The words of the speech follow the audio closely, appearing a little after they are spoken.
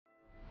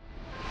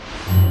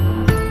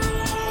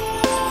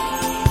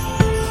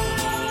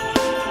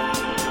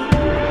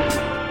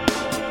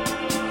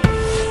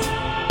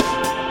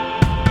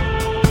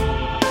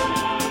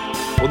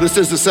This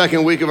is the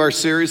second week of our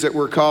series that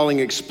we're calling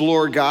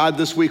Explore God.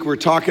 This week we're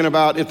talking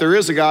about, if there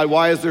is a God,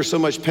 why is there so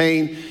much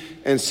pain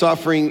and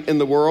suffering in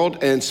the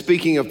world? And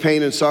speaking of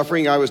pain and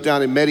suffering, I was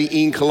down in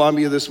Medellin,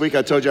 Colombia this week.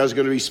 I told you I was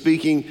going to be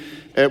speaking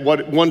at what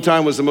at one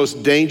time was the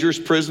most dangerous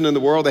prison in the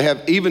world.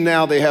 Even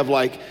now they have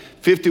like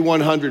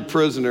 5,100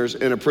 prisoners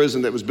in a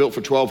prison that was built for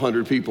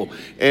 1,200 people.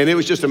 And it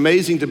was just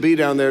amazing to be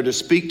down there to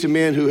speak to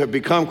men who have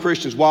become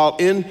Christians while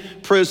in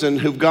prison,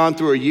 who've gone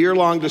through a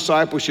year-long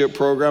discipleship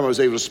program. I was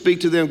able to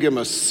speak to them, give them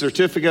a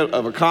certificate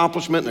of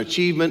accomplishment and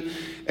achievement,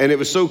 and it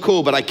was so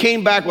cool. But I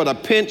came back with a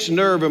pinched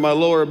nerve in my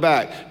lower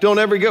back. Don't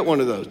ever get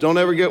one of those. Don't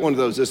ever get one of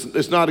those.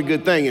 It's not a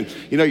good thing. And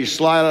you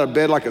slide out of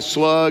bed like a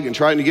slug and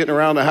trying to get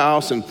around the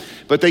house.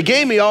 But they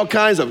gave me all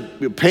kinds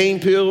of pain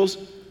pills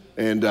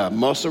and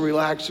muscle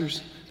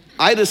relaxers.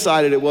 I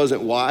decided it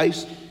wasn't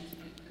wise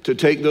to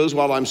take those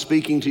while I'm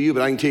speaking to you,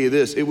 but I can tell you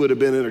this, it would have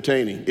been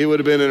entertaining. It would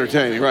have been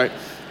entertaining, right?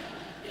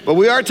 But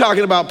we are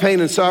talking about pain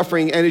and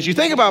suffering, and as you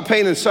think about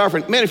pain and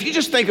suffering, man, if you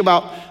just think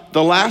about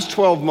the last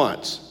 12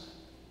 months,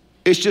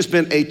 it's just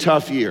been a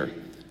tough year.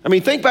 I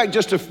mean, think back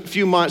just a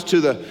few months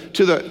to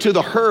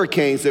the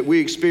hurricanes that we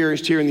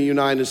experienced here in the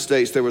United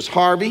States. There was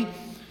Harvey.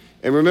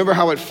 And remember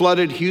how it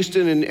flooded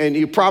Houston, and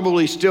you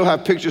probably still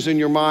have pictures in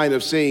your mind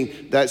of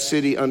seeing that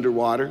city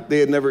underwater. They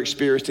had never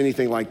experienced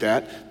anything like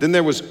that. Then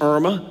there was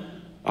Irma,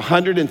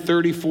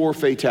 134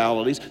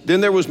 fatalities.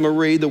 Then there was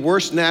Marie, the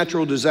worst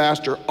natural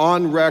disaster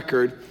on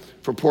record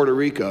for Puerto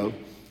Rico.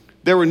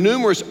 There were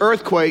numerous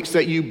earthquakes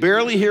that you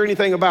barely hear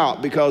anything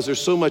about because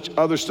there's so much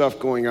other stuff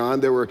going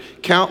on. There were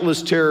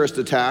countless terrorist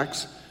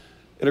attacks.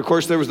 And of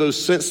course, there was those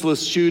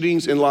senseless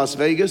shootings in Las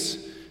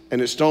Vegas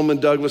and at Stoneman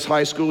Douglas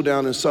High School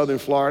down in southern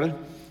Florida.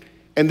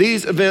 And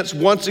these events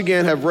once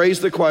again have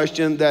raised the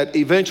question that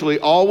eventually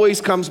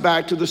always comes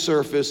back to the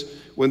surface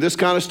when this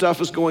kind of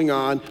stuff is going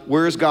on.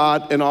 Where is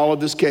God in all of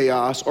this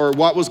chaos? Or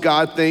what was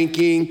God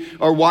thinking?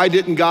 Or why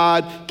didn't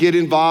God get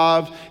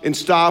involved and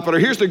stop it? Or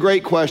here's the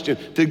great question.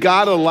 Did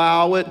God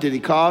allow it? Did he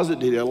cause it?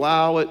 Did he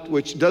allow it?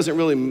 Which doesn't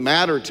really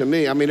matter to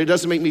me. I mean, it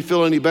doesn't make me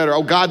feel any better.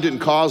 Oh, God didn't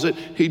cause it.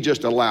 He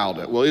just allowed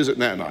it. Well, isn't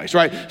that nice,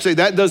 right? See,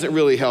 that doesn't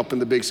really help in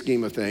the big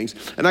scheme of things.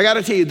 And I got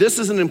to tell you, this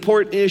is an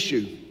important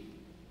issue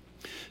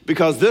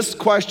because this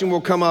question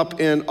will come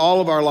up in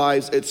all of our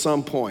lives at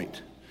some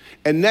point.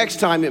 And next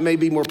time it may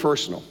be more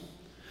personal.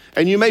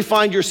 And you may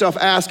find yourself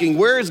asking,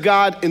 where is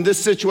God in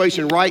this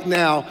situation right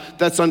now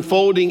that's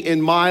unfolding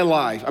in my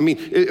life? I mean,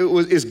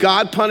 is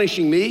God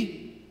punishing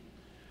me?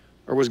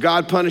 Or was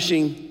God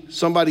punishing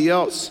somebody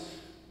else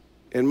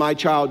and my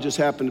child just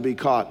happened to be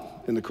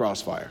caught in the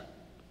crossfire?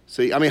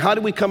 See, I mean, how do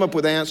we come up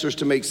with answers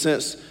to make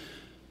sense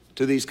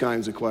to these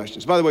kinds of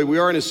questions? By the way, we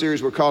are in a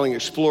series we're calling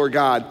Explore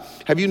God.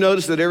 Have you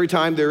noticed that every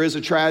time there is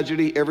a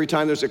tragedy, every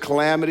time there's a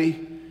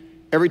calamity,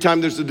 every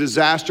time there's a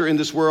disaster in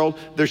this world,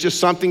 there's just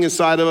something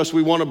inside of us.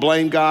 We want to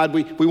blame God.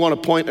 We want to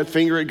point a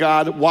finger at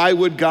God. Why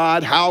would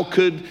God? How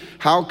could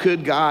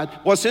God?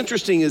 What's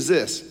interesting is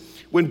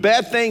this. When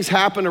bad things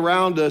happen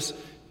around us,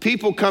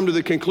 people come to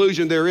the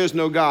conclusion there is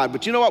no God.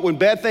 But you know what? When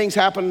bad things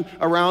happen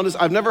around us,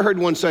 I've never heard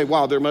one say,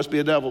 wow, there must be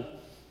a devil.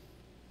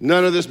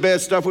 None of this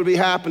bad stuff would be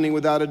happening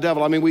without a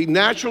devil. I mean, we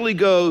naturally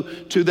go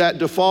to that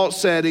default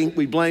setting.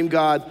 We blame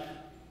God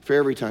for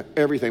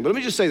everything. But let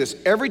me just say this.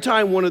 Every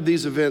time one of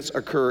these events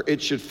occur,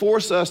 it should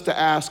force us to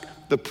ask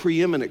the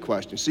preeminent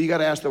question. So you got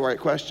to ask the right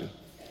question.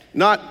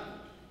 Not,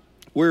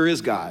 where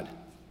is God?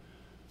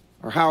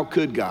 Or how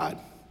could God?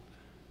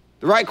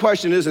 The right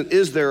question isn't,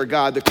 is there a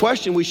God? The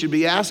question we should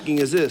be asking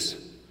is this: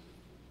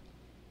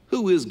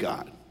 who is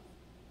God?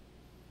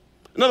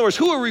 In other words,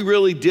 who are we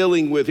really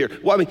dealing with here?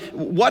 Well, I mean,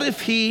 what is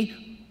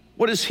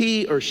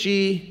he or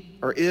she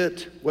or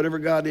it, whatever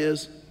God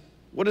is,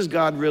 what is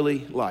God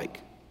really like?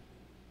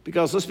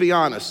 Because let's be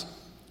honest,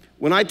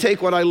 when I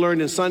take what I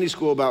learned in Sunday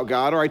school about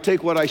God, or I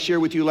take what I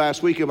shared with you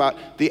last week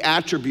about the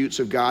attributes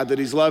of God, that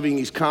he's loving,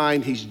 he's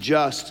kind, he's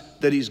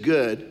just, that he's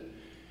good,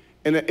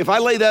 and if I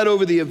lay that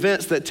over the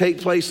events that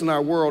take place in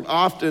our world,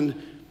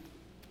 often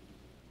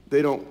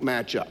they don't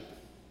match up.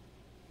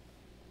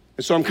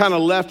 And so I'm kind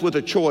of left with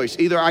a choice.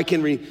 Either I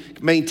can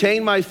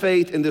maintain my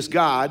faith in this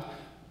God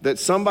that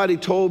somebody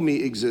told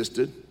me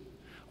existed,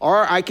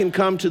 or I can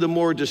come to the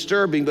more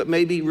disturbing but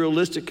maybe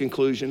realistic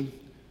conclusion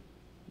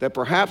that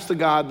perhaps the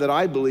God that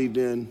I believed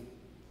in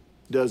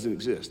doesn't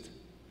exist.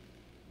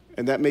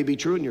 And that may be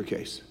true in your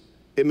case.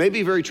 It may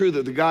be very true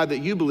that the God that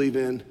you believe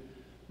in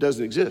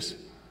doesn't exist.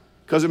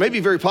 Because it may be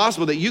very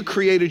possible that you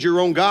created your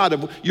own God,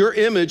 of your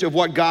image of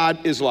what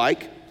God is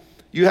like.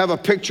 You have a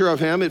picture of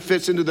him, it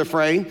fits into the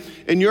frame.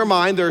 In your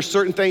mind, there are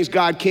certain things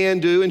God can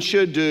do and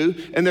should do,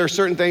 and there are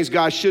certain things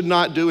God should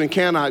not do and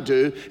cannot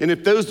do. And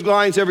if those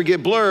lines ever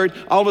get blurred,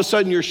 all of a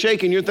sudden you're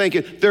shaking, you're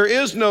thinking, there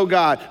is no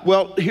God.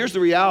 Well, here's the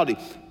reality.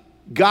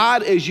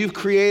 God, as you've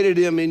created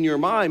him in your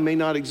mind, may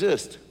not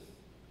exist.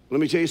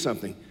 Let me tell you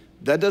something.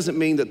 That doesn't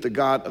mean that the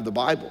God of the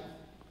Bible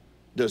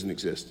doesn't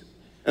exist.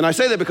 And I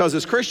say that because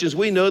as Christians,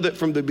 we know that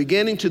from the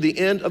beginning to the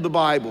end of the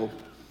Bible,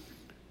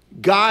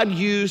 God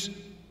used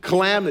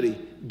calamity.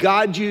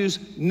 God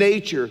used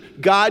nature.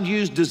 God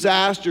used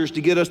disasters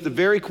to get us the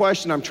very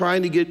question I'm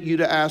trying to get you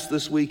to ask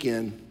this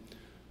weekend.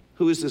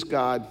 Who is this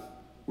God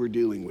we're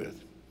dealing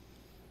with?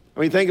 I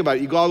mean, think about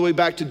it. You go all the way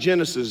back to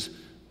Genesis.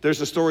 There's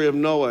the story of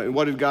Noah, and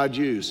what did God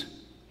use?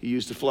 He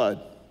used a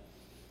flood.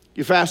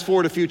 You fast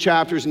forward a few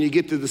chapters and you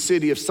get to the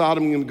city of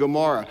Sodom and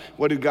Gomorrah.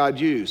 What did God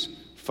use?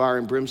 Fire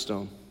and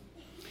brimstone.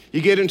 You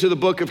get into the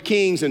book of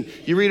Kings and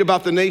you read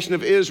about the nation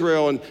of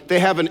Israel, and they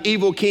have an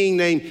evil king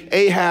named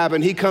Ahab,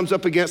 and he comes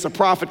up against a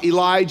prophet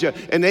Elijah,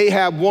 and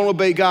Ahab won't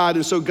obey God,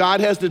 and so God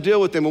has to deal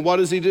with them. And what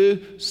does he do?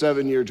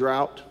 7-year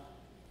drought.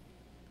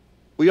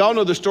 We all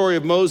know the story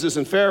of Moses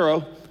and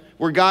Pharaoh,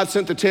 where God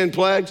sent the 10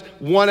 plagues,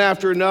 one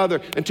after another,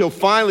 until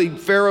finally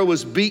Pharaoh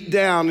was beat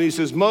down, and he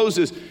says,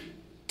 Moses,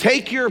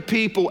 take your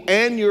people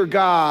and your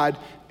God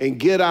and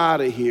get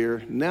out of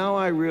here. Now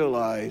I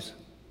realize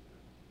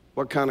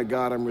what kind of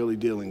God I'm really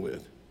dealing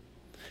with.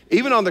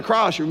 Even on the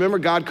cross, remember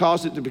God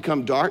caused it to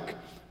become dark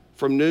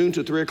from noon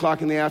to 3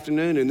 o'clock in the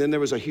afternoon, and then there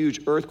was a huge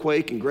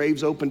earthquake and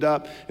graves opened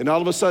up, and all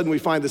of a sudden we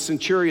find the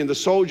centurion, the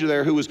soldier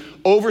there who was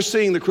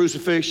overseeing the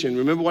crucifixion.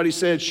 Remember what he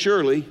said?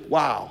 Surely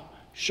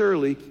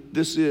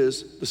this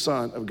is the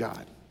Son of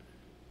God.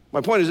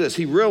 My point is this,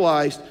 he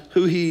realized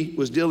who he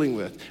was dealing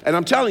with. And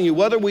I'm telling you,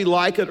 whether we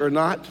like it or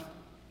not,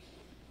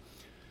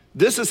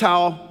 this is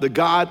how the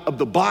God of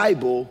the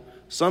Bible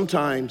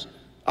sometimes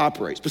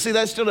operates. But see,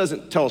 that still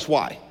doesn't tell us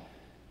why.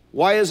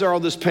 Why is there all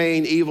this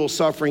pain, evil,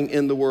 suffering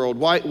in the world?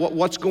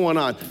 What's going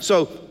on?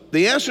 So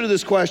the answer to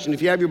this question,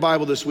 if you have your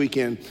Bible this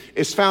weekend,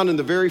 is found in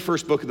the very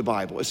first book of the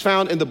Bible. It's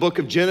found in the book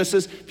of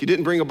Genesis. If you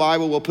didn't bring a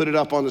Bible, we'll put it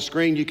up on the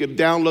screen. You can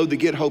download the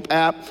Get Hope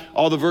app.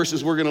 All the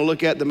verses we're going to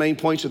look at, the main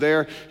points are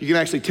there. You can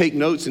actually take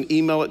notes and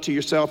email it to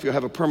yourself. You'll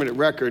have a permanent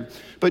record.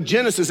 But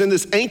Genesis, in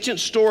this ancient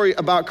story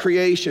about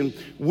creation,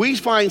 we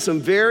find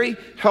some very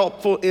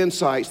helpful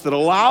insights that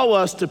allow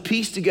us to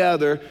piece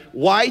together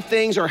why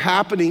things are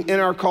happening in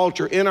our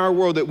culture, in our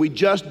world, that we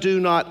just do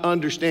not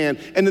understand.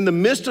 And in the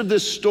midst of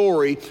this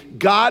story,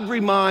 God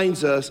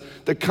reminds us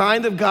the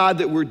kind of God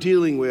that we're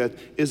dealing with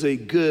is a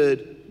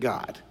good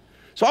God.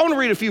 So I want to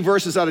read a few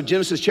verses out of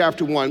Genesis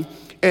chapter 1.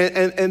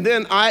 And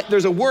then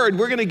there's a word,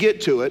 we're going to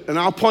get to it, and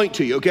I'll point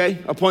to you, okay?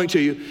 I'll point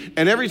to you.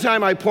 And every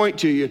time I point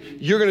to you,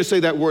 you're going to say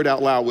that word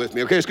out loud with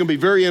me, okay? It's going to be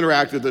very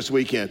interactive this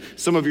weekend.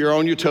 Some of you are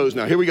on your toes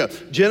now. Here we go.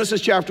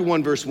 Genesis chapter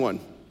 1, verse 1.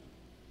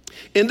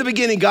 In the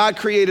beginning, God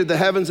created the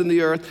heavens and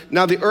the earth.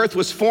 Now the earth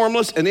was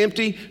formless and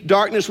empty.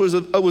 Darkness was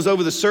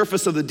over the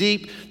surface of the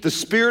deep. The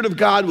Spirit of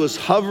God was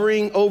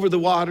hovering over the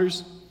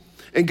waters.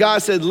 And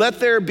God said, let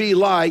there be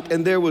light,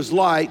 and there was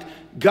light.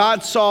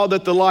 God saw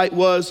that the light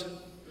was...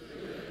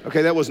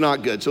 Okay, that was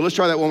not good. So let's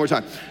try that one more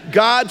time.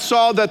 God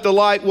saw that the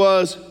light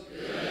was...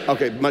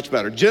 Okay, much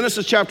better.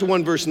 Genesis chapter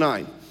 1, verse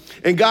 9.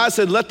 And God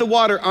said, let the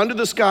water under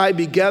the sky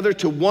be gathered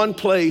to one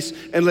place,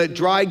 and let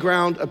dry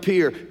ground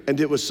appear. And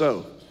it was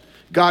so.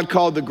 God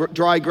called the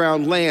dry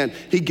ground land.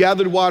 The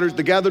gathered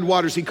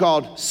waters he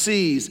called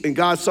seas, and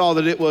God saw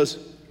that it was...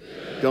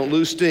 Don't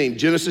lose steam.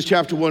 Genesis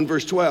chapter 1,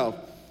 verse 12.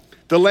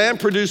 The land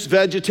produced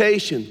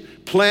vegetation,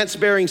 plants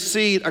bearing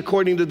seed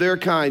according to their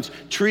kinds,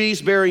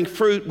 trees bearing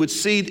fruit with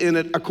seed in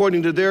it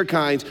according to their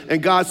kinds,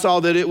 and God saw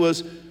that it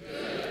was...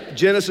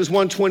 Genesis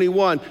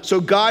 1:21. So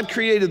God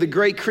created the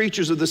great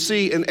creatures of the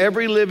sea and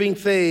every living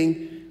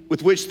thing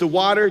with which the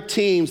water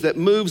teems that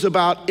moves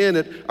about in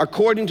it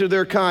according to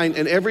their kind,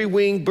 and every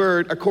winged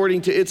bird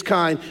according to its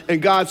kind,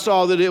 and God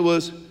saw that it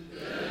was...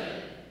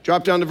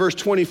 Drop down to verse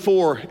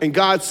 24. And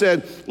God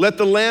said, let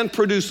the land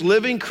produce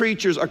living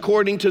creatures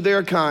according to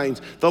their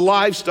kinds, the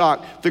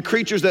livestock, the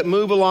creatures that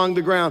move along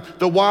the ground,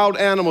 the wild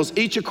animals,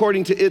 each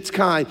according to its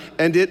kind.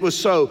 And it was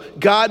so.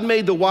 God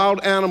made the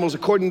wild animals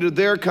according to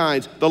their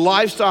kinds, the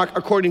livestock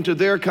according to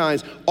their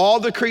kinds, all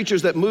the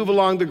creatures that move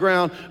along the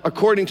ground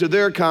according to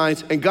their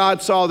kinds. And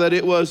God saw that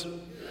it was...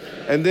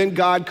 And then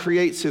God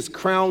creates his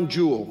crown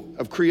jewel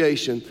of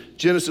creation.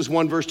 Genesis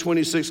 1, verse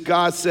 26,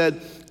 God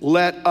said,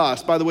 let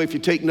us. By the way, if you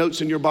take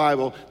notes in your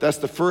Bible, that's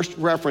the first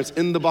reference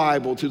in the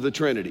Bible to the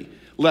Trinity.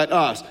 Let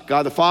us,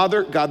 God the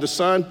Father, God the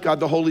Son,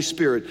 God the Holy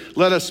Spirit.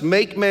 Let us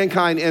make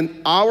mankind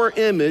in our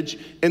image,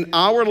 in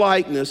our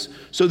likeness,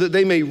 so that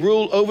they may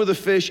rule over the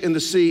fish in the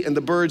sea and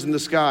the birds in the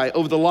sky,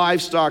 over the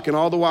livestock and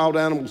all the wild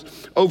animals,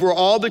 over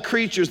all the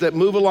creatures that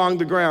move along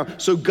the ground.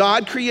 So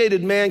God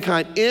created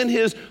mankind in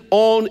his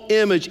own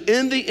image.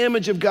 In the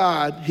image of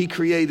God, he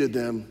created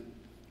them,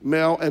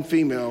 male and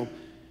female.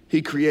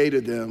 He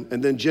created them.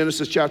 And then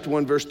Genesis chapter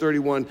 1, verse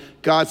 31,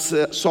 God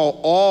saw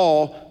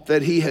all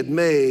that he had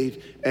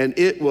made, and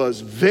it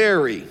was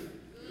very.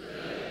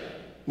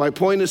 My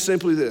point is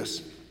simply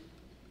this.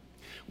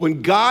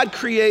 When God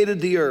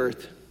created the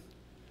earth,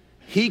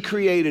 he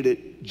created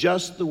it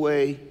just the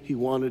way he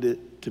wanted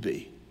it to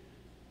be.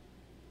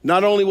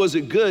 Not only was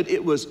it good,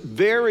 it was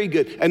very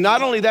good. And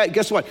not only that,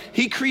 guess what?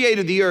 He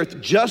created the earth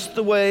just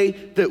the way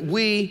that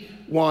we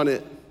want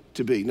it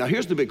to be. Now,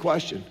 here's the big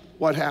question.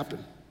 What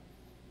happened?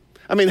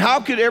 I mean, how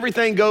could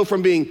everything go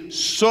from being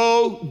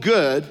so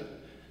good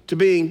to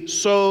being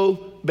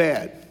so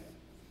bad?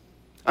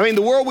 I mean,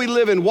 the world we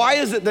live in, why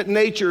is it that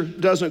nature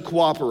doesn't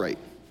cooperate?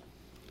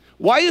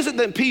 Why is it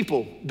that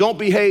people don't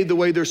behave the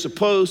way they're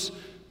supposed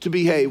to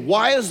behave?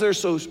 Why is there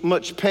so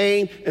much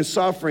pain and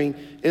suffering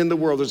in the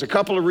world? There's a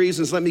couple of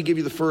reasons. Let me give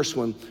you the first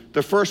one.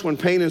 The first one,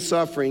 pain and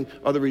suffering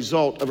are the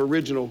result of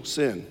original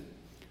sin.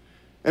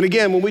 And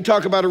again, when we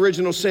talk about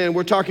original sin,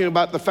 we're talking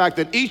about the fact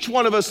that each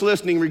one of us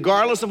listening,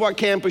 regardless of what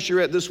campus you're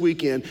at this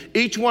weekend,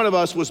 each one of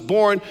us was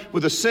born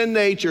with a sin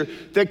nature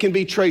that can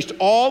be traced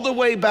all the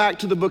way back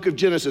to the book of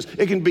Genesis.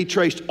 It can be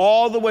traced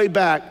all the way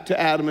back to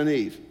Adam and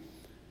Eve.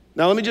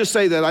 Now, let me just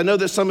say that I know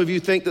that some of you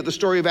think that the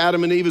story of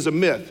Adam and Eve is a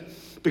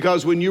myth,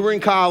 because when you were in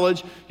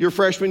college, your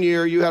freshman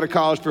year, you had a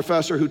college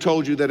professor who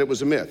told you that it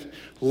was a myth.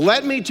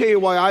 Let me tell you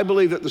why I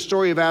believe that the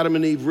story of Adam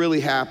and Eve really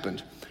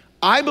happened.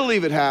 I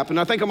believe it happened.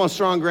 I think I'm on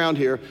strong ground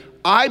here.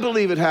 I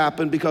believe it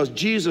happened because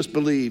Jesus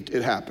believed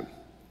it happened.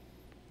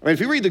 I mean, if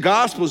you read the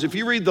Gospels, if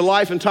you read the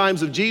life and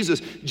times of Jesus,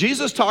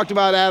 Jesus talked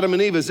about Adam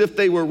and Eve as if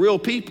they were real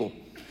people.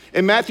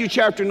 In Matthew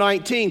chapter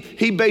 19,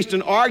 he based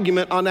an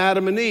argument on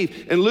Adam and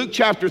Eve. In Luke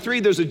chapter 3,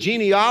 there's a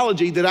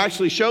genealogy that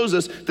actually shows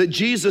us that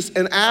Jesus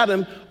and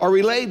Adam are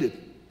related.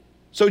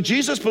 So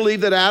Jesus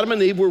believed that Adam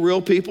and Eve were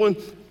real people. And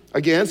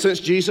again,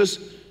 since Jesus,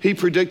 he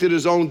predicted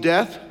his own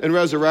death and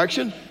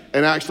resurrection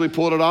and actually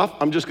pulled it off,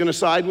 I'm just going to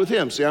side with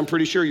him. See, I'm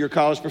pretty sure your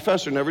college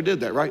professor never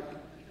did that, right?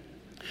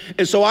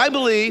 And so I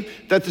believe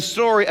that the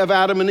story of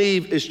Adam and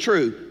Eve is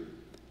true.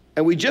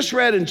 And we just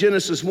read in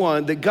Genesis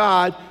 1 that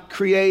God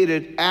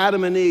created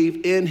Adam and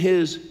Eve in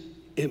his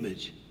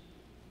image,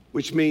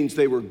 which means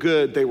they were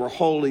good, they were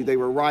holy, they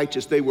were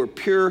righteous, they were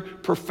pure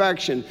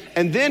perfection.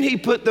 And then he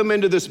put them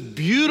into this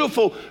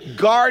beautiful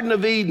Garden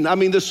of Eden. I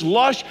mean, this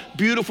lush,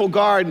 beautiful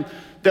garden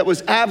that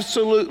was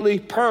absolutely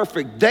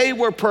perfect. They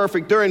were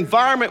perfect. Their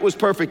environment was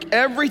perfect.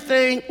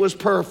 Everything was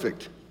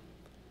perfect.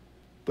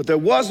 But there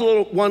was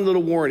one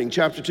little warning,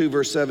 chapter 2,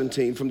 verse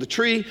 17. From the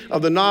tree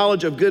of the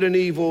knowledge of good and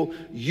evil,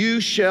 you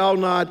shall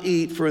not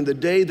eat, for in the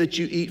day that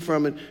you eat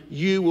from it,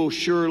 you will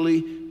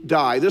surely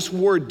die. This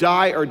word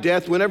die or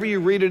death, whenever you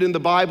read it in the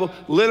Bible,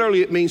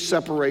 literally it means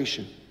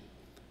separation.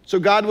 So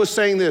God was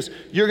saying this,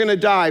 you're gonna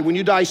die. When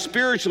you die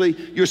spiritually,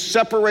 you're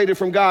separated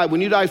from God. When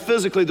you die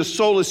physically, the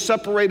soul is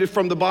separated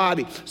from the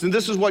body. So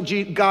this is what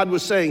God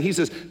was saying. He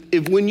says,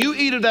 when you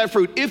eat of that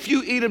fruit, if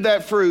you eat of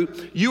that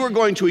fruit, you are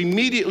going to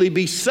immediately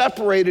be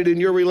separated in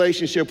your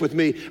relationship with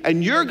me.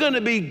 And you're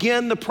gonna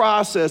begin the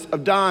process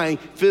of dying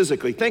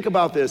physically. Think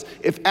about this.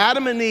 If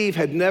Adam and Eve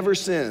had never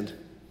sinned,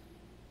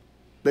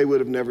 they would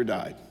have never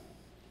died.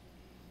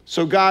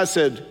 So God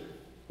said,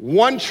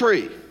 one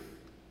tree,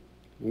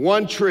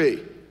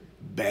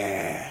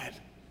 bad.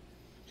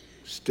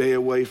 Stay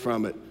away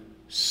from it.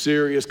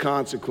 Serious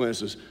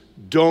consequences.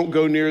 Don't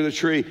go near the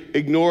tree.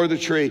 Ignore the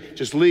tree.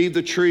 Just leave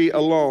the tree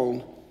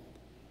alone.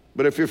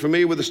 But if you're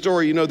familiar with the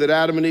story, you know that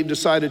Adam and Eve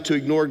decided to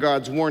ignore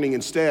God's warning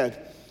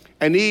instead.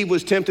 And Eve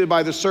was tempted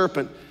by the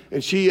serpent,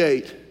 and she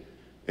ate.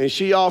 And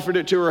she offered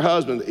it to her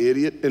husband, the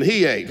idiot, and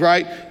he ate,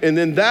 right? And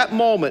then in that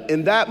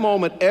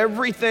moment,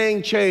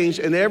 everything changed,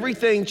 and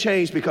everything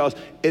changed because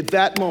at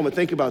that moment,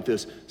 think about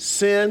this,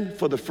 sin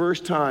for the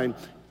first time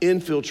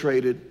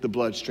infiltrated the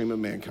bloodstream of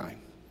mankind.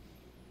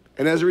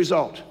 And as a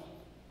result,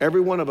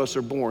 every one of us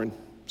are born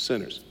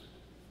sinners.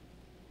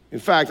 In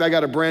fact, I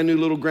got a brand new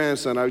little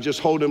grandson. I just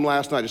holding him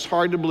last night. It's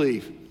hard to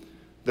believe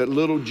that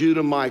little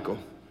Judah Michael,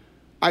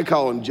 I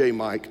call him J.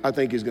 Mike. I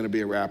think he's going to be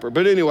a rapper.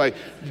 But anyway,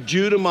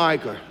 Judah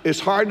Michael. It's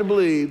hard to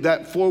believe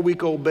that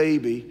 4-week-old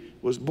baby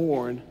was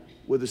born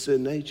with a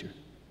sin nature.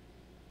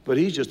 But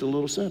he's just a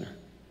little sinner.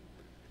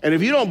 And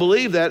if you don't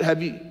believe that,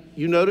 have you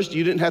noticed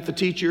you didn't have to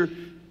teach your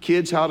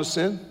kids how to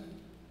sin?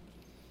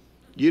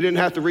 You didn't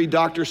have to read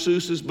Dr.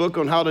 Seuss's book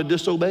on how to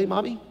disobey,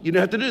 mommy? You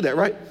didn't have to do that,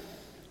 right?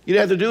 You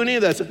didn't have to do any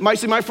of that.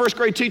 My first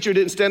grade teacher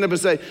didn't stand up and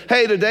say,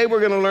 hey, today we're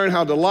going to learn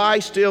how to lie,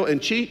 steal,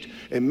 and cheat,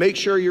 and make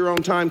sure you're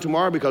on time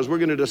tomorrow because we're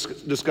going to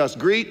discuss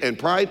greed and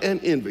pride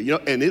and envy,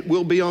 and it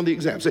will be on the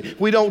exam. See,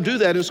 we don't do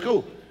that in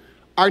school.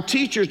 Our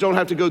teachers don't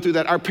have to go through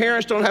that. Our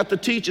parents don't have to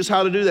teach us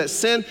how to do that.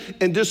 Sin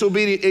and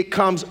disobedience, it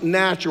comes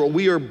natural.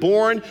 We are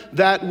born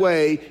that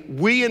way.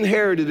 We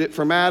inherited it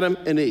from Adam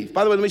and Eve.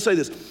 By the way, let me say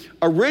this.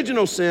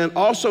 Original sin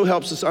also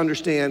helps us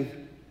understand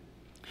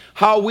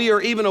how we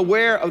are even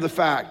aware of the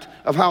fact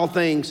of how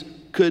things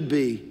could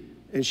be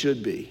and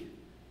should be,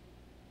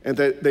 and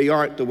that they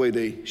aren't the way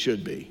they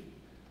should be.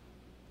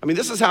 I mean,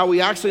 this is how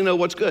we actually know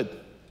what's good.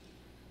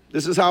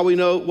 This is how we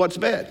know what's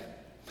bad.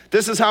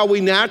 This is how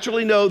we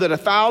naturally know that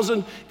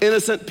 1,000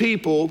 innocent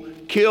people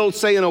killed,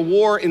 say, in a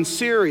war in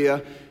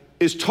Syria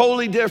is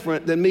totally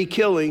different than me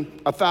killing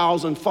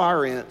 1,000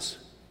 fire ants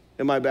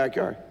in my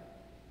backyard.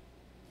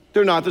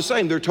 They're not the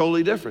same. They're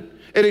totally different.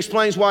 It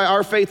explains why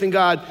our faith in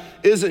God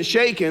isn't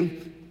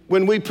shaken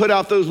when we put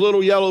out those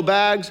little yellow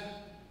bags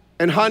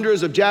and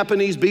hundreds of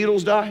Japanese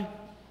beetles die.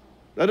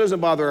 That doesn't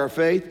bother our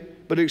faith,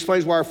 but it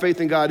explains why our faith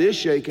in God is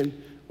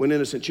shaken when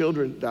innocent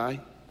children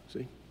die.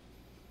 See?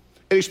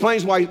 It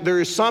explains why there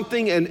is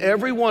something in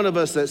every one of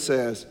us that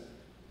says,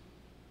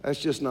 that's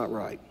just not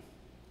right.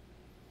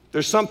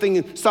 There's something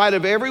inside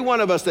of every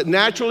one of us that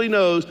naturally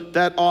knows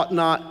that ought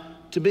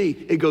not to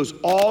be. It goes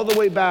all the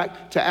way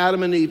back to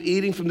Adam and Eve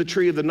eating from the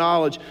tree of the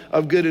knowledge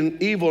of good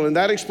and evil. And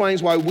that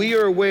explains why we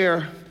are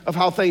aware of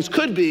how things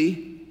could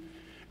be,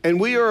 and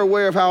we are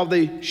aware of how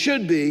they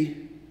should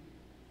be,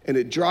 and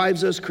it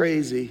drives us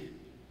crazy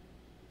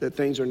that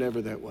things are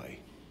never that way.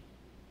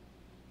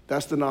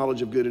 That's the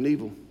knowledge of good and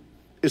evil.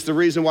 It's the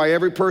reason why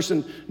every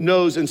person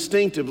knows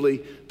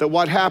instinctively that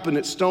what happened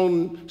at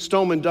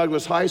Stoneman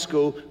Douglas High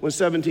School when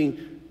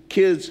 17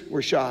 kids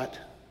were shot,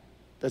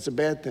 that's a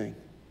bad thing.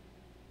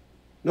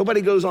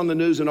 Nobody goes on the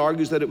news and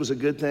argues that it was a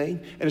good thing,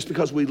 and it's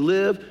because we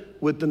live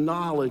with the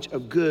knowledge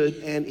of good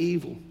and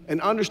evil. And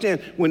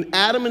understand, when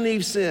Adam and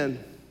Eve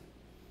sinned,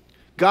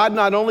 God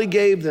not only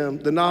gave them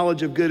the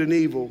knowledge of good and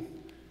evil,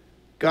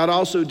 God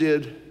also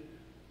did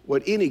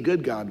what any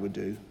good God would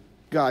do.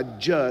 God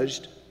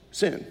judged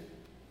sin.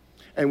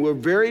 And we're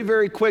very,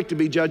 very quick to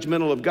be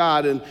judgmental of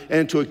God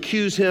and to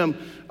accuse him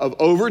of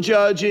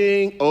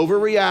overjudging,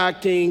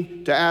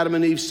 overreacting to Adam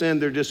and Eve's sin,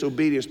 their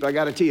disobedience. But I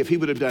got to tell you, if he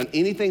would have done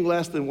anything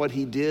less than what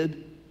he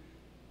did,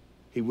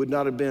 he would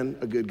not have been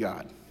a good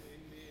God.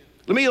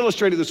 Let me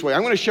illustrate it this way.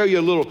 I'm going to show you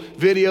a little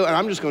video, and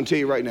I'm just going to tell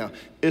you right now,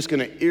 it's going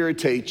to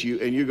irritate you,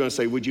 and you're going to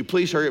say, would you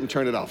please hurry up and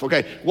turn it off?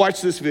 Okay,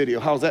 watch this video.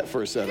 How's that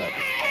first setup?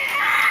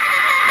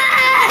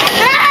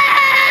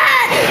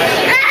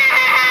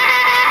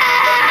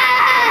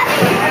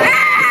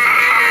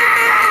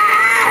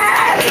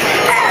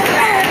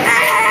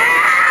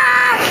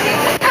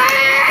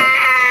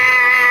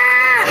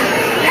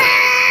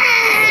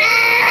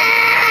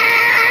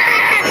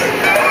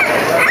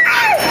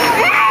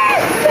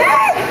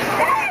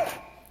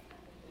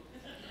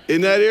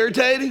 Isn't that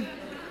irritating?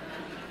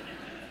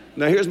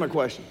 Now here's my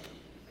question.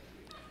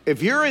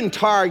 If you're in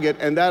Target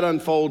and that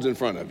unfolds in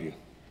front of you,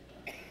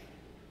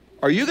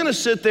 are you gonna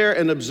sit there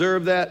and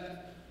observe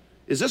that?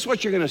 Is this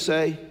what you're gonna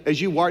say as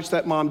you watch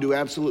that mom do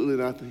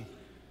absolutely nothing?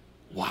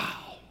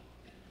 Wow,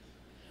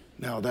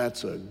 now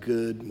that's a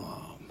good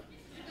mom.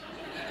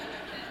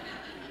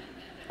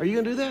 Are you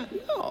gonna do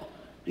that? No.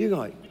 You're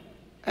like,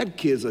 that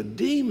kid's a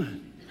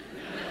demon.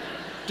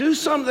 Do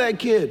something to that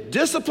kid.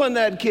 Discipline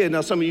that kid.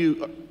 Now, some of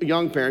you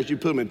young parents, you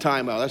put them in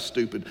timeout. That's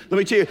stupid. Let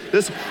me tell you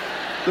this.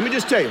 Let me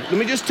just tell you.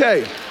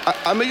 Okay?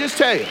 Let me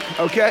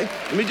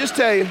just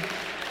tell you.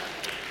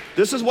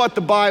 This is what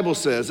the Bible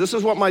says. This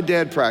is what my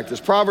dad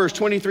practiced. Proverbs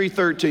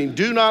 23:13.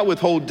 Do not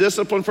withhold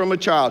discipline from a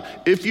child.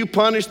 If you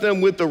punish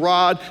them with the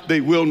rod,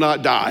 they will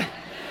not die.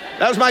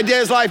 That was my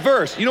dad's life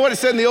verse. You know what it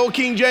said in the old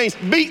King James?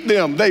 Beat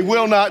them, they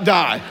will not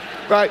die.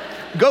 Right?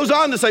 Goes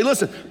on to say,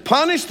 listen,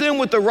 punish them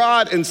with the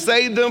rod and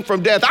save them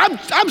from death.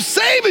 I'm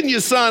saving you,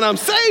 son. I'm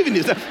saving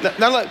you.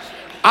 Now look,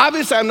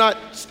 obviously I'm not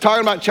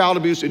talking about child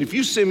abuse. And if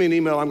you send me an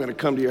email, I'm going to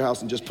come to your house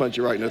and just punch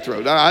you right in the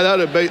throat.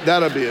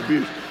 That'll be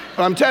abuse.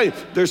 But I'm telling you,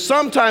 there's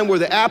some time where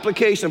the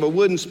application of a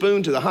wooden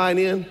spoon to the hind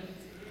end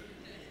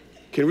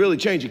can really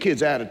change a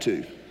kid's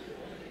attitude.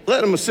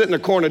 Letting them sit in the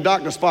corner,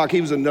 Dr. Spock, he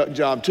was a nut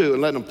job too,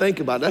 and letting them think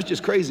about it. That's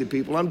just crazy,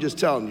 people. I'm just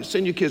telling you.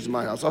 Send your kids to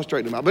my house. I'll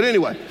straighten them out. But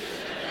anyway.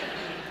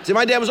 See,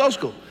 my dad was old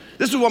school.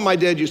 This is what my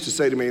dad used to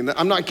say to me, and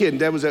I'm not kidding.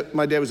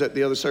 My dad was at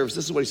the other service.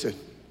 This is what he said.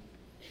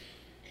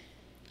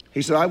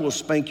 He said, I will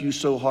spank you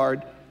so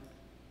hard,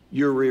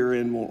 your rear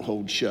end won't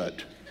hold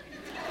shut.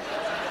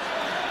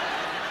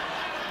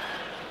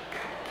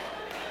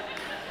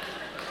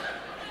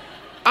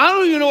 I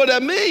don't even know what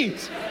that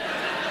means.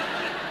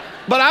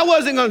 But I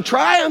wasn't going to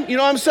try him. You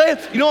know what I'm saying?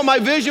 You know what my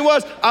vision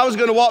was? I was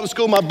going to walk to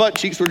school, my butt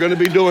cheeks were going to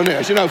be doing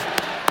this. You know,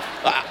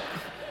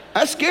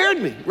 that scared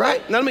me,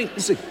 right? Now,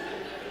 let's see.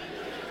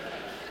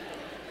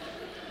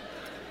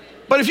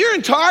 But if you're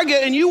in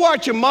Target and you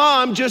watch your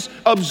mom just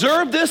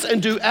observe this and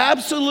do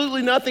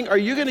absolutely nothing, are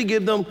you going to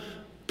give them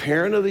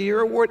Parent of the Year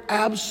award?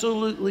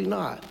 Absolutely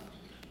not.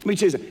 Let me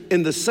tell you something.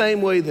 In the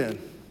same way then,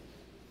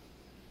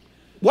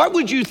 what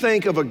would you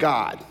think of a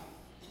God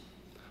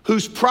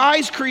whose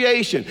prized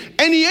creation,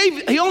 and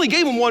he only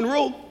gave them one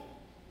rule.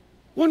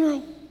 One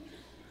rule.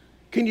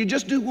 Can you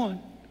just do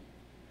one?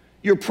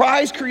 Your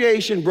prized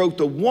creation broke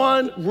the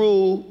one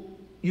rule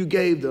you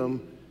gave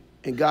them,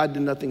 and God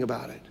did nothing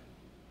about it.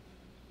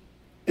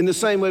 In the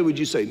same way, would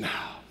you say, no,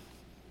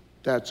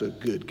 that's a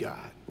good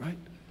God, right?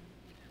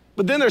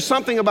 But then there's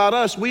something about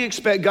us. We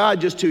expect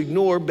God just to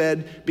ignore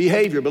bad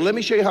behavior. But let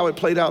me show you how it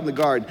played out in the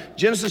garden.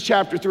 Genesis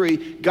chapter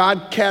 3,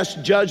 God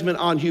cast judgment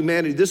on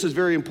humanity. This is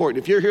very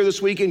important. If you're here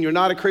this weekend, you're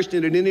not a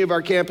Christian at any of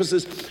our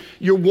campuses,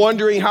 you're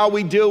wondering how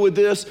we deal with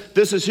this,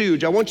 this is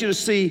huge. I want you to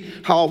see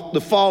how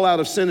the fallout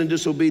of sin and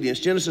disobedience.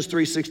 Genesis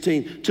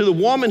 3:16. To the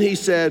woman he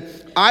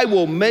said, I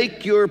will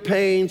make your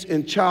pains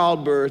in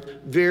childbirth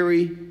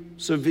very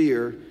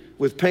severe.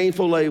 With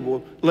painful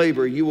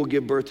labor, you will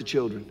give birth to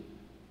children.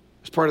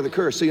 It's part of the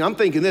curse. See, I'm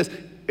thinking this.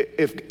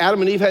 If Adam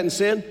and Eve hadn't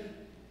sinned,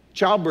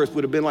 childbirth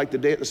would have been like the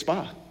day at the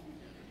spa.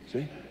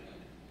 See?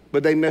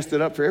 But they messed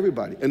it up for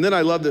everybody. And then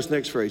I love this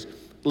next phrase.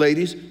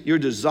 Ladies, your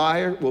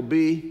desire will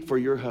be for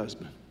your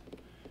husband.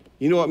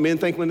 You know what men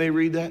think when they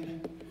read that?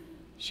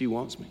 She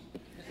wants me.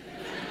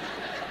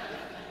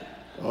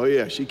 Oh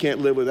yeah, she can't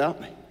live without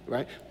me,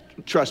 right?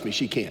 Trust me,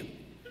 she can.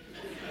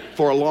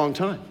 For a long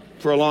time.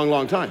 For a long,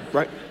 long time,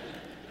 right?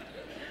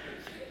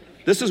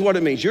 This is what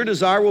it means. Your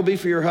desire will be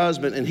for your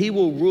husband, and he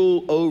will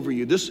rule over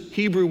you. This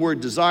Hebrew word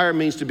desire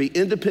means to be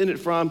independent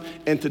from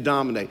and to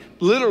dominate.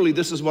 Literally,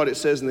 this is what it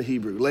says in the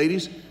Hebrew.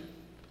 Ladies,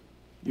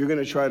 you're going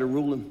to try to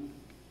rule him.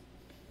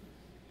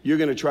 You're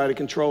going to try to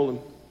control him.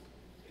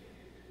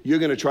 You're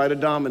going to try to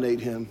dominate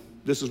him.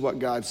 This is what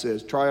God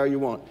says. Try all you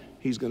want.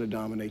 He's going to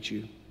dominate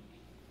you.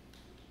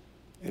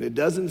 And it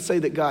doesn't say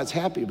that God's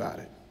happy about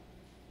it.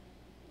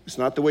 It's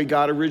not the way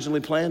God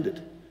originally planned it.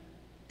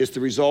 It's the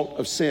result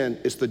of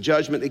sin. It's the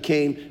judgment that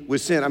came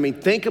with sin. I mean,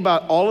 think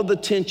about all of the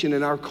tension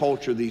in our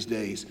culture these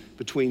days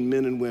between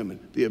men and women,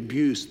 the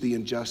abuse, the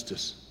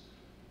injustice.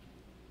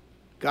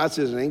 God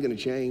says it ain't going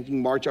to change. You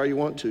can march all you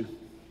want to.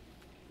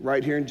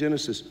 Right here in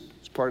Genesis,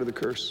 it's part of the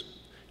curse.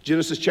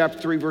 Genesis chapter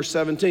 3, verse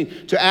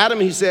 17. To Adam,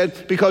 he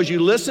said, because you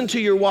listened to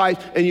your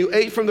wife and you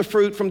ate from the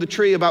fruit from the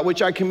tree about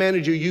which I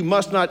commanded you, you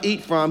must not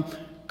eat from.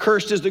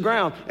 Cursed is the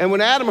ground. And when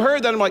Adam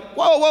heard that, I'm like,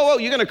 whoa,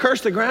 you're going to curse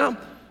the ground?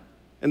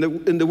 And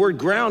the word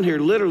ground here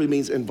literally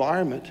means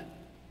environment.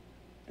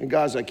 And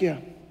God's like, yeah,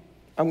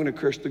 I'm going to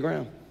curse the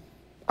ground.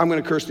 I'm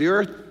going to curse the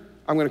earth.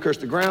 I'm going to curse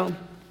the ground.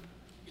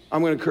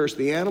 I'm going to curse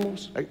the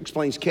animals. That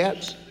explains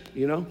cats,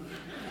 you know.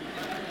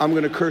 I'm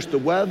going to curse the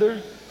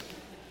weather.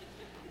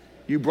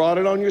 You brought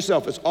it on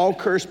yourself. It's all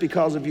cursed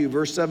because of you.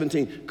 Verse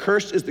 17,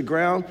 cursed is the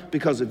ground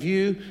because of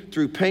you.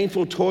 Through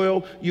painful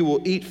toil, you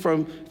will eat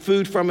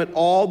food from it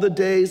all the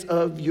days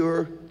of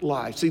your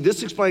life. See,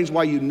 this explains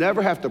why you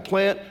never have to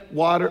plant,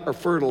 water, or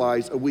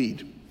fertilize a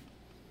weed.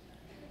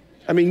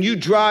 I mean, you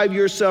drive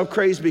yourself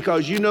crazy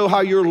because you know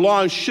how your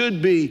lawn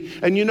should be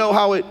and you know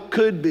how it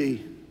could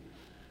be.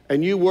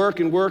 And you work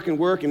and work and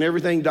work and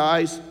everything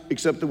dies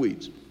except the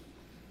weeds.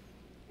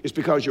 It's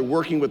because you're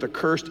working with a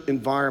cursed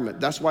environment.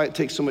 That's why it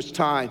takes so much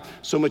time,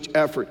 so much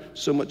effort,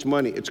 so much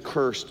money. It's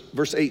cursed.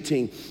 Verse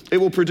 18, it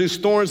will produce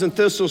thorns and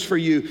thistles for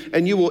you,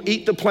 and you will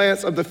eat the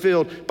plants of the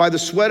field. By the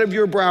sweat of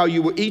your brow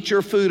you will eat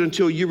your food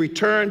until you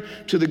return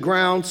to the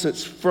ground,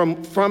 since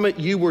from it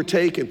you were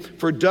taken.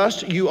 For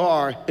dust you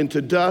are, and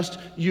to dust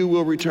you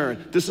will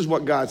return. This is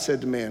what God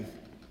said to man.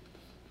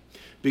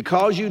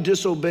 Because you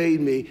disobeyed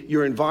me,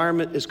 your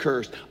environment is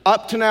cursed.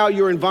 Up to now,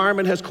 your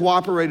environment has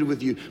cooperated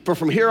with you. But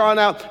from here on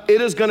out,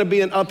 it is going to be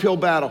an uphill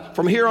battle.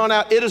 From here on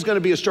out, it is going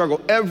to be a struggle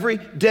every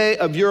day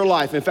of your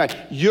life. In fact,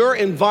 your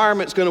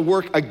environment is going to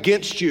work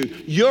against you.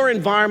 Your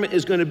environment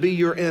is going to be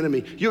your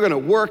enemy. You're going to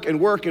work and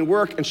work and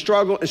work and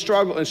struggle and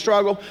struggle and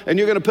struggle. And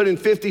you're going to put in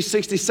 50,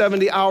 60,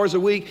 70 hours a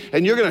week.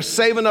 And you're going to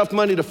save enough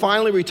money to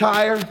finally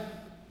retire.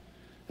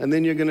 And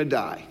then you're going to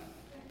die.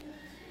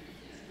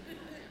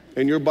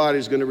 And your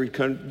body's going to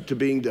return to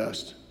being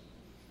dust.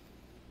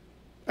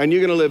 And you're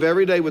going to live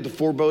every day with the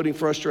foreboding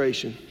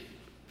frustration.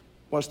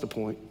 What's the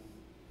point?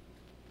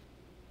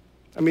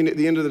 I mean, at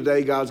the end of the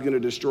day, God's going to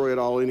destroy it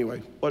all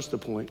anyway. What's the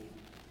point?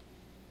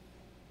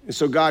 And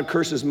so God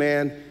curses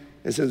man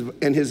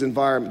and his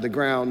environment, the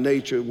ground,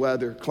 nature,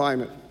 weather,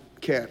 climate,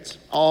 cats,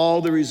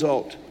 all the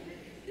result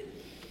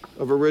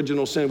of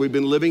original sin. We've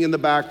been living in the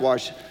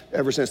backwash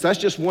ever since. That's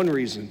just one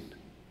reason.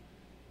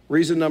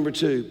 Reason number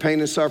two,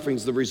 pain and suffering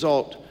is the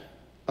result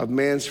of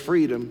man's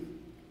freedom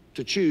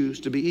to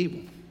choose to be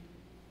evil.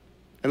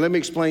 And let me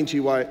explain to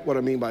you what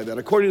I mean by that.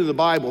 According to the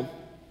Bible,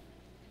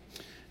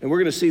 and we're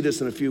going to see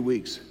this in a few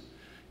weeks,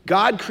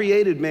 God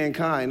created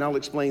mankind. I'll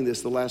explain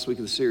this the last week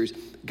of the series.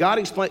 God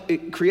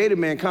created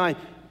mankind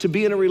to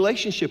be in a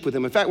relationship with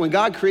him. In fact, when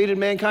God created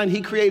mankind,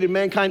 he created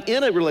mankind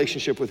in a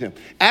relationship with him.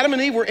 Adam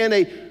and Eve were in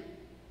a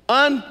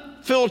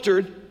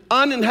unfiltered,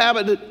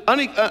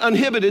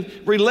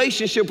 uninhibited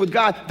relationship with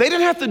God. They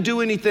didn't have to do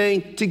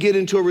anything to get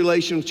into a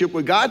relationship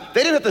with God.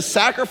 They didn't have to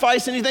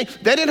sacrifice anything.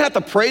 They didn't have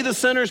to pray the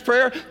sinner's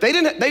prayer. They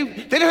didn't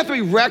have to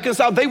be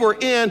reconciled. They were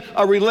in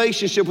a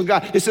relationship with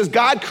God. It says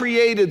God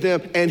created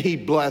them and he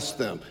blessed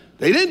them.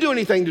 They didn't do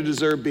anything to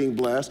deserve being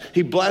blessed.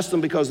 He blessed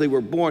them because they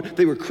were born.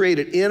 They were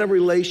created in a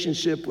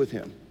relationship with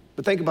him.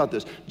 But think about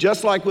this.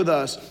 Just like with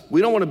us,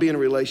 we don't want to be in a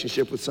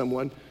relationship with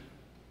someone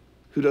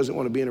who doesn't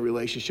want to be in a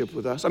relationship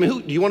with us. I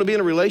mean, do you want to be in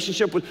a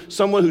relationship with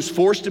someone who's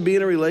forced to be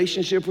in a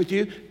relationship with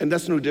you? And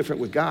that's no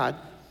different with God.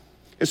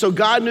 And so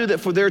God knew that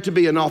for there to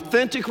be an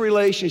authentic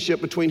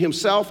relationship between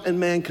himself and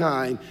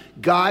mankind,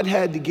 God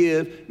had to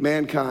give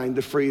mankind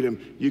the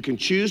freedom. You can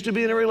choose to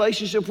be in a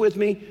relationship with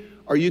me,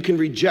 or you can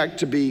reject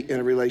to be in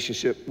a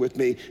relationship with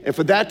me. And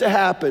for that to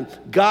happen,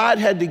 God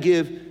had to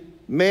give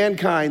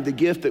mankind the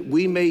gift that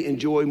we may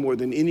enjoy more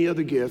than any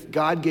other gift.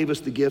 God gave us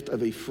the gift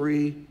of a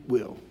free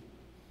will.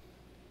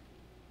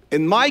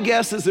 And my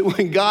guess is that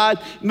when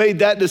God made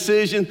that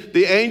decision,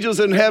 the angels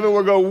in heaven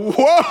were going,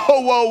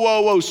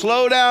 whoa,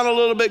 slow down a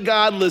little bit,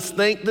 God, let's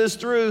think this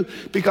through.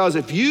 Because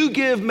if you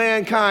give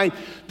mankind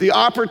the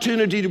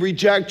opportunity to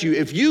reject you,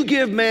 if you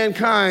give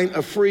mankind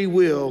a free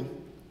will,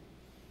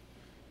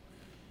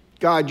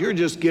 God, you're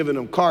just giving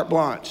them carte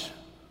blanche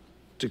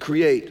to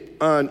create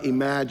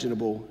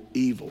unimaginable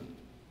evil.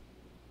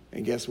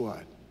 And guess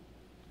what?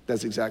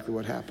 That's exactly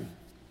what happened.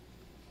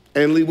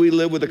 And we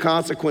live with the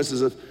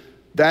consequences of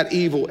that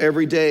evil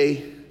every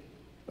day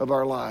of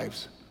our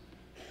lives.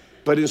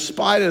 But in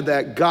spite of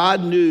that,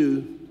 God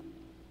knew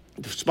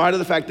In spite of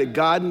the fact that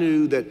God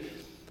knew that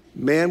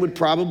man would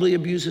probably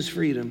abuse his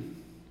freedom,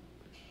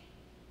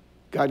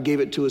 God gave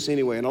it to us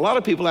anyway. And a lot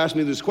of people ask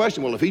me this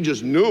question, well, if he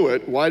just knew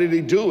it, why did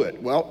he do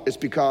it? Well, it's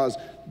because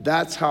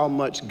that's how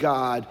much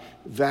God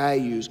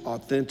values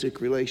authentic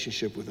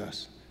relationship with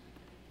us.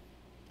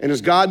 And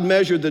as God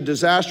measured the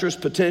disastrous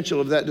potential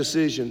of that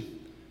decision,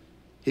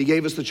 he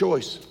gave us the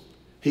choice.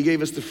 He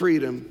gave us the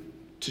freedom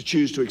to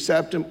choose to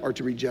accept him or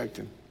to reject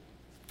him.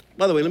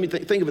 By the way, let me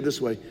think of it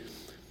this way.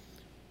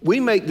 We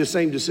make the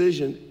same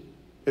decision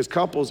as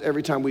couples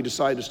every time we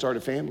decide to start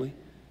a family.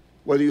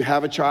 Whether you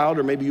have a child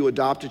or maybe you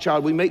adopt a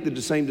child, we make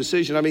the same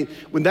decision. I mean,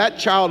 when that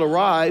child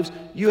arrives,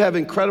 you have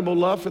incredible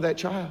love for that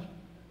child.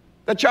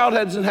 That child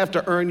doesn't have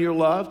to earn your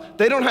love.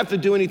 They don't have to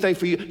do anything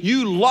for you.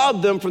 You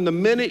love them from the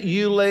minute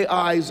you lay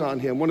eyes on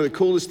him. One of the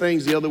coolest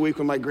things the other week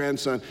with my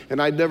grandson,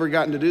 and I'd never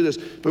gotten to do this,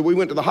 but we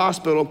went to the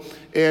hospital,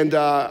 and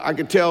I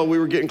could tell we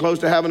were getting close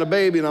to having a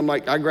baby, and I'm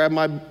like, I grabbed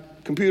my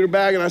computer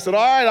bag, and I said,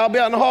 all right, I'll be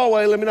out in the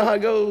hallway. Let me know how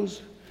it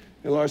goes.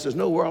 And Laura says,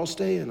 no, we're all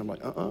staying. I'm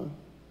like,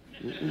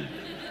 And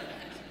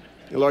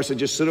Laura said,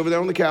 just sit over there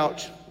on the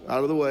couch,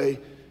 out of the way.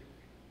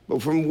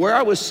 But from where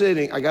I was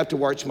sitting, I got to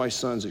watch my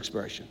son's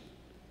expression.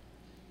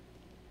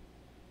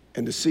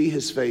 And to see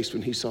his face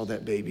when he saw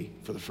that baby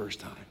for the first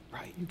time,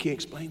 right? You can't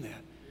explain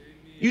that.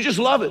 You just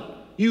love it.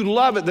 You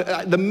love it.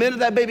 The minute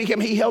that baby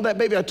came, he held that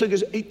baby. I took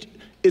his,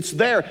 it's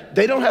there.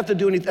 They don't have to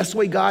do anything. That's the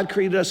way God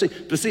created us.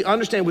 But see,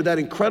 understand with that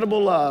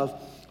incredible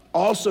love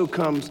also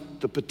comes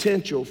the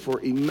potential for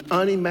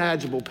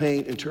unimaginable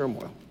pain and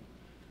turmoil.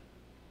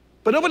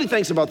 But nobody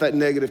thinks about that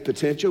negative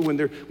potential when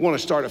they want to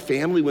start a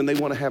family, when they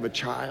want to have a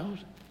child.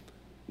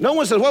 No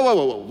one says,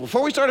 whoa.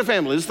 Before we start a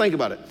family, let's think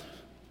about it.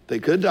 They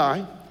could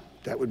die.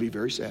 That would be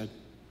very sad.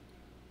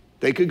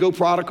 They could go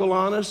prodigal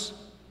on us.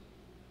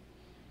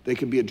 They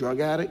could be a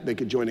drug addict. They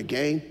could join a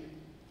gang.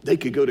 They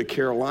could go to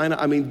Carolina.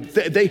 I mean,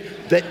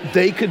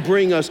 they could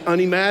bring us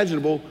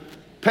unimaginable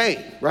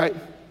pain, right?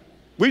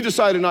 We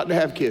decided not to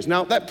have kids.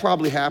 Now, that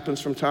probably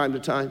happens from time to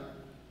time.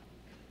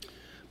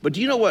 But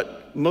do you know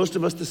what most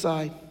of us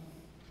decide?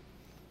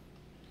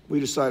 We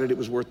decided it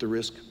was worth the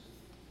risk.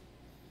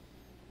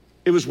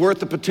 It was worth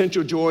the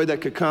potential joy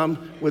that could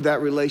come with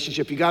that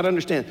relationship. You got to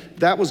understand,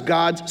 that was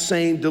God's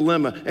same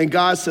dilemma. And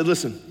God said,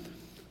 listen,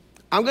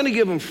 I'm going to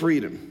give them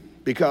freedom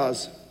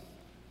because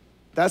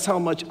that's how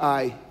much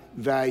I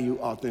value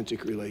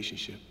authentic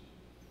relationship.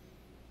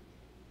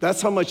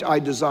 That's how much I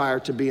desire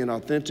to be in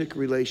authentic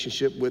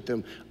relationship with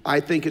them. I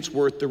think it's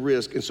worth the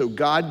risk. And so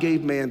God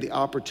gave man the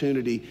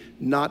opportunity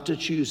not to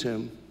choose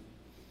him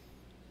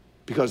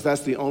because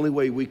that's the only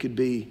way we could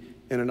be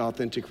in an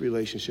authentic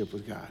relationship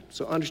with God.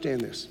 So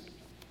understand this.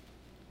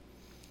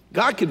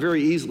 God could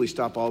very easily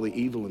stop all the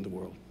evil in the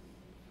world.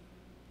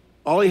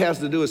 All he has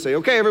to do is say,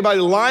 okay, everybody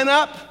line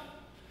up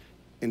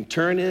and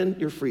turn in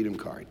your freedom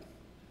card.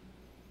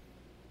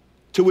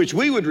 To which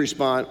we would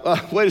respond,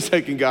 oh, wait a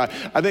second, God,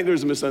 I think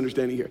there's a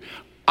misunderstanding here.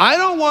 I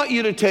don't want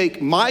you to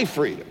take my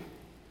freedom.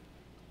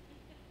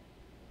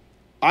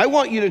 I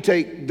want you to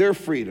take their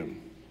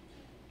freedom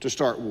to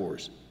start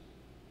wars.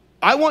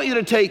 I want you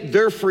to take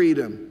their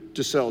freedom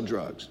to sell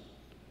drugs.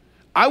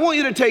 I want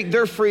you to take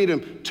their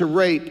freedom to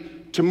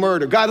rape, to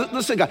murder. God,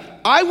 listen, God,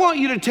 I want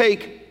you to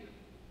take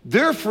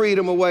their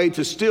freedom away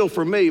to steal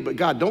from me, but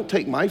God, don't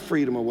take my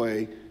freedom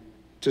away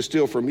to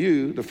steal from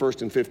you the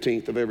 1st and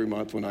 15th of every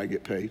month when I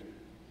get paid.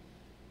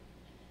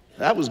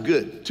 That was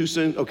good. Too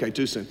soon? Okay,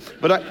 too soon.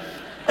 But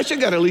I should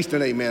have got at least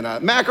an amen out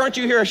of it. Mac, aren't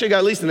you here? I should have got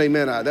at least an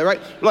amen out of that, right?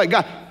 Like,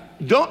 God,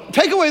 don't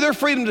take away their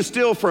freedom to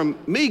steal from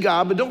me,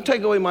 God, but don't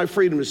take away my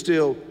freedom to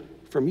steal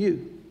from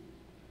you.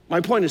 My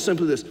point is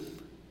simply this.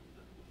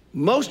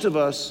 Most of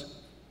us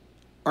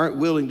aren't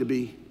willing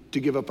to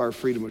give up our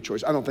freedom of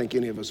choice. I don't think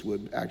any of us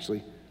would,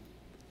 actually.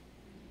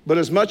 But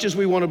as much as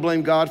we want to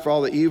blame God for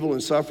all the evil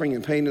and suffering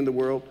and pain in the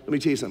world, let me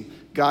tell you something.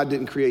 God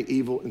didn't create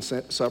evil and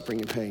suffering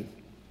and pain.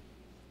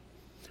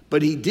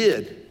 But he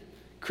did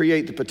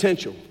create the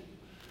potential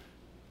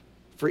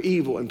for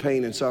evil and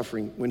pain and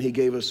suffering when he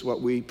gave us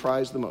what we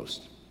prize the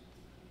most,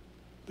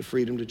 the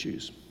freedom to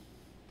choose.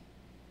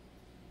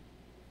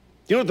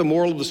 You know what the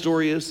moral of the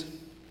story is?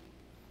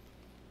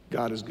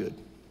 God is good.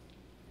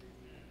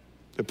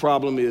 The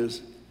problem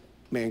is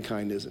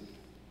mankind isn't.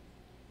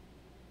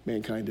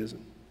 Mankind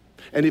isn't.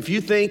 And if you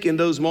think in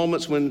those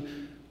moments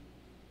when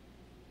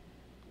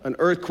an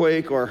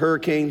earthquake or a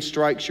hurricane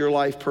strikes your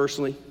life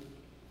personally,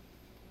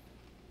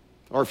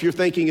 or if you're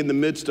thinking in the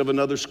midst of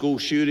another school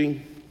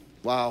shooting,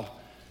 wow,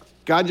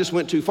 God just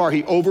went too far.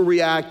 He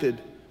overreacted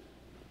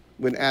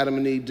when Adam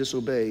and Eve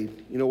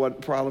disobeyed. You know what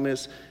the problem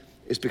is?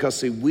 It's because,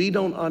 see, we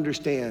don't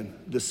understand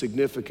the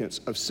significance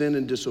of sin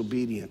and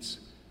disobedience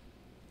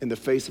in the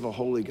face of a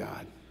holy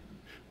God.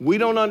 We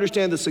don't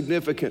understand the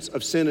significance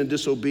of sin and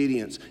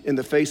disobedience in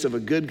the face of a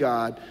good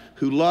God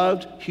who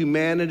loved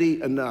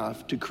humanity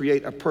enough to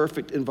create a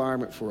perfect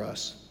environment for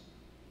us.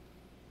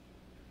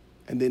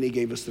 And then he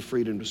gave us the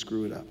freedom to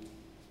screw it up.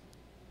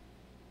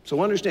 So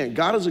understand,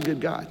 God is a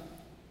good God.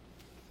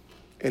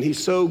 And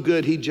he's so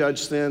good, he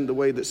judged sin the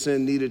way that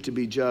sin needed to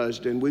be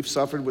judged. And we've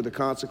suffered with the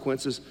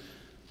consequences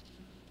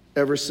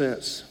ever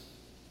since,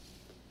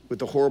 with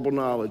the horrible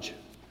knowledge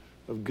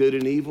of good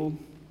and evil,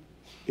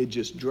 it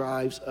just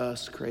drives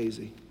us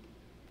crazy.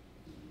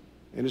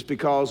 And it's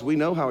because we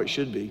know how it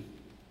should be.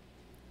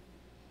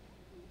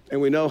 And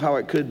we know how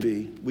it could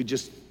be. We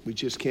just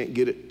can't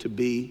get it to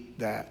be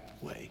that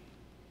way.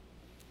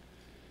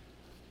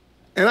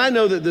 And I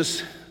know that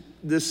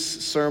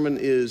this sermon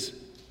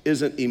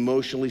isn't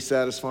emotionally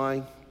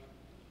satisfying.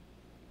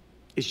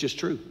 It's just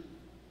true.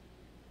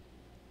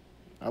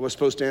 I was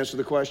supposed to answer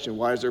the question,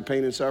 why is there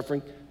pain and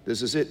suffering?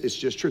 This is it. It's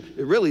just true.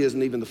 It really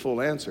isn't even the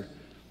full answer.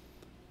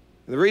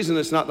 And the reason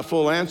it's not the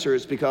full answer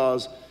is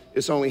because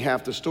it's only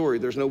half the story.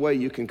 There's no way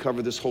you can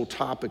cover this whole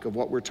topic of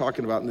what we're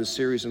talking about in this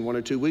series in 1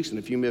 or 2 weeks. And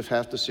if you miss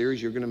half the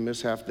series, you're going to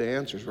miss half the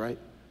answers, right?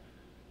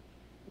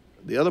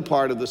 The other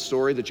part of the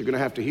story that you're going to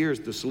have to hear is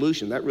the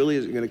solution. That really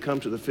isn't going to come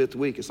to the 5th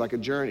week. It's like a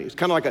journey. It's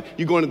kind of like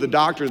you going to the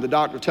doctor and the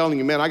doctor telling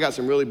you, man, I got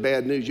some really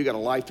bad news. You got a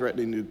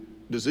life-threatening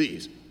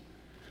disease.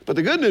 But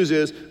the good news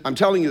is I'm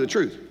telling you the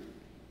truth.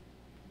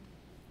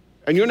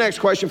 And your next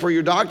question for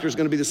your doctor is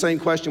going to be the same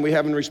question we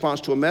have in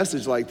response to a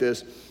message like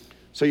this.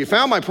 So you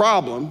found my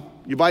problem.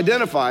 You've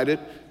identified it.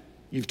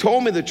 You've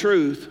told me the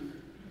truth.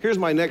 Here's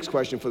my next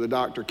question for the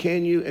doctor.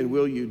 Can you and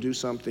will you do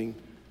something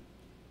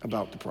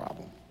about the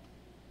problem?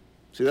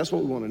 See, that's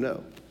what we want to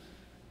know.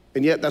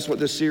 And yet, that's what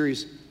this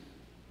series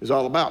is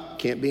all about.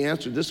 Can't be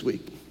answered this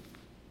week.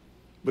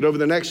 But over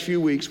the next few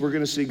weeks, we're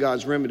going to see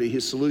God's remedy,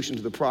 his solution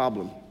to the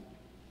problem.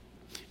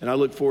 And I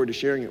look forward to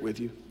sharing it with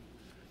you.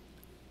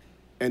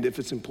 And if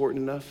it's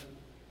important enough,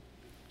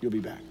 you'll be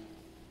back.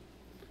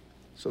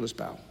 So let's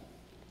bow.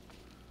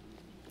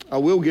 I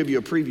will give you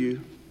a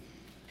preview.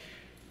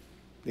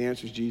 The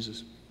answer is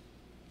Jesus.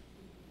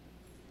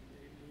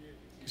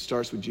 It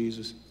starts with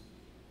Jesus.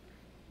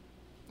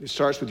 It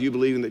starts with you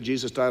believing that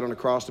Jesus died on a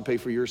cross to pay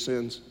for your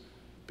sins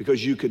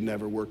because you could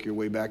never work your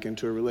way back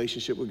into a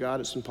relationship with God.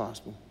 It's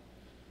impossible.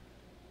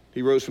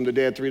 He rose from the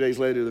dead 3 days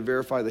later to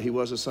verify that he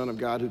was the Son of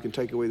God who can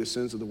take away the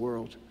sins of the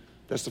world.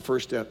 That's the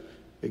first step,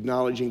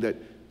 acknowledging that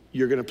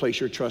you're going to place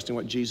your trust in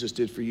what Jesus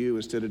did for you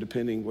instead of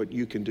depending what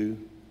you can do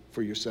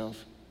for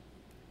yourself.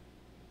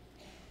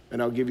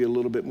 And I'll give you a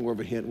little bit more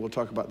of a hint. We'll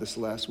talk about this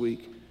last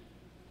week.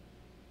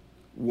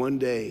 One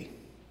day,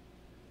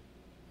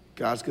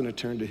 God's going to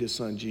turn to his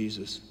son,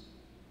 Jesus,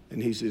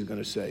 and he's going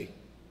to say,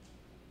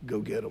 go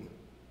get him.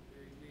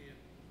 Amen.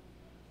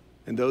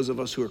 And those of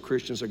us who are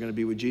Christians are going to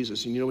be with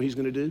Jesus. And you know what he's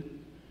going to do?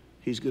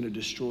 He's going to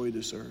destroy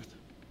this earth.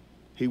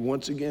 He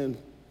once again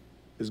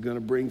is going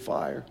to bring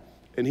fire,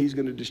 and he's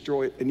going to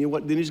destroy it. And you know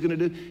what then he's going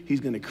to do? He's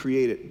going to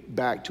create it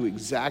back to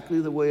exactly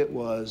the way it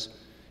was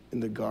in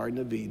the Garden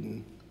of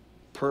Eden.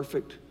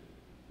 Perfect,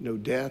 no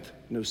death,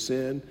 no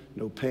sin,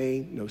 no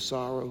pain, no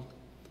sorrow.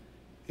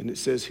 And it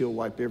says he'll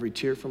wipe every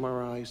tear from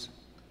our eyes,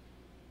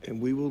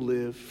 and we will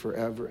live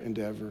forever and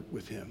ever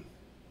with him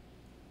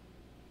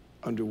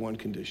under one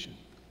condition.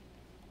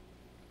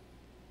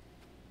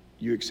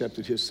 You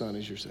accepted his son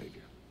as your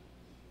Savior.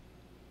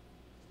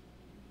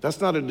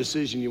 That's not a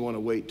decision you want to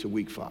wait till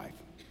week 5.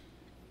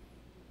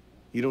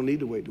 You don't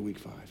need to wait till week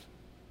 5.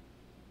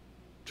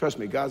 Trust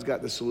me, God's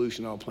got the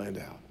solution all planned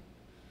out.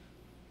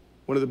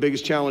 One of the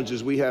biggest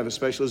challenges we have,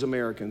 especially as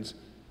Americans,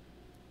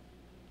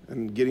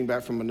 and getting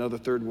back from another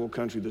third world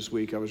country this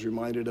week, I was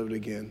reminded of it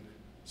again.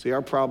 See,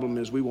 our problem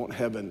is we want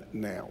heaven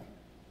now.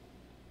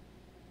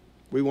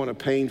 We want a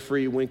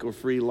pain-free,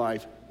 winkle-free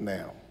life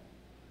now.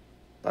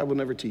 The Bible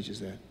never teaches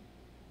that.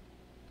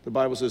 The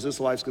Bible says this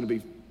life's going to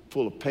be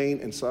full of pain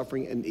and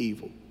suffering and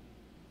evil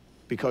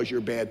because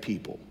you're bad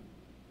people.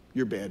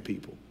 You're bad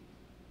people.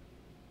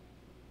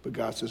 But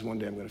God says one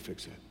day I'm going to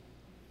fix it.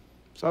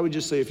 So I would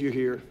just say if you're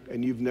here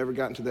and you've never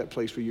gotten to that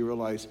place where you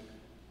realize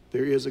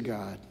there is a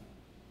God.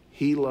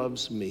 He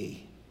loves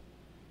me.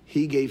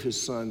 He gave his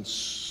son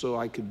so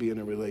I could be in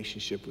a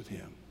relationship with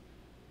him.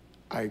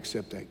 I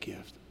accept that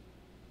gift.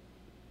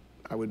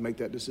 I would make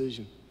that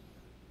decision.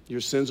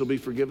 Your sins will be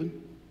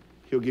forgiven.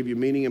 He'll give you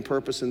meaning and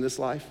purpose in this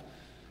life,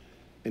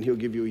 and he'll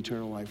give you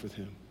eternal life with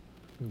him.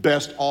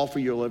 Best offer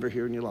you'll ever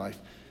hear in your life.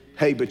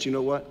 Hey, but you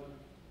know what?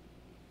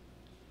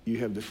 You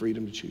have the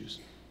freedom to choose.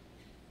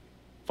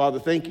 Father,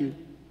 thank you.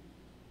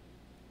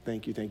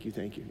 Thank you, thank you,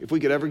 thank you. If we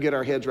could ever get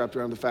our heads wrapped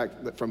around the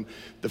fact that from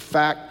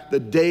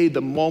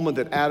the moment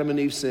that Adam and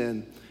Eve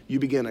sinned, you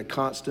began a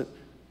constant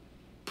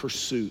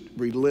pursuit,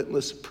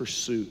 relentless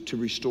pursuit to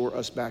restore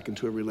us back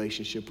into a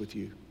relationship with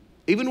you.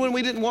 Even when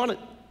we didn't want it.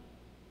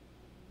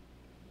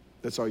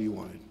 That's all you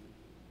wanted.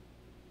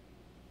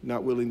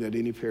 Not willing that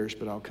any perish,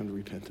 but I'll come to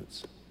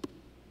repentance.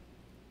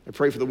 I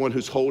pray for the one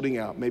who's holding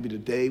out. Maybe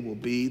today will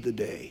be the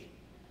day.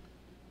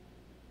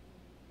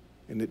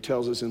 And it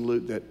tells us in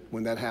Luke that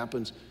when that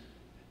happens,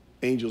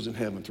 angels in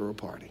heaven throw a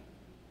party.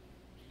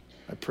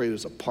 I pray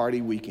there's a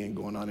party weekend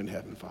going on in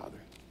heaven, Father.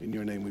 In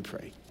your name we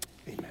pray.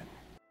 Amen.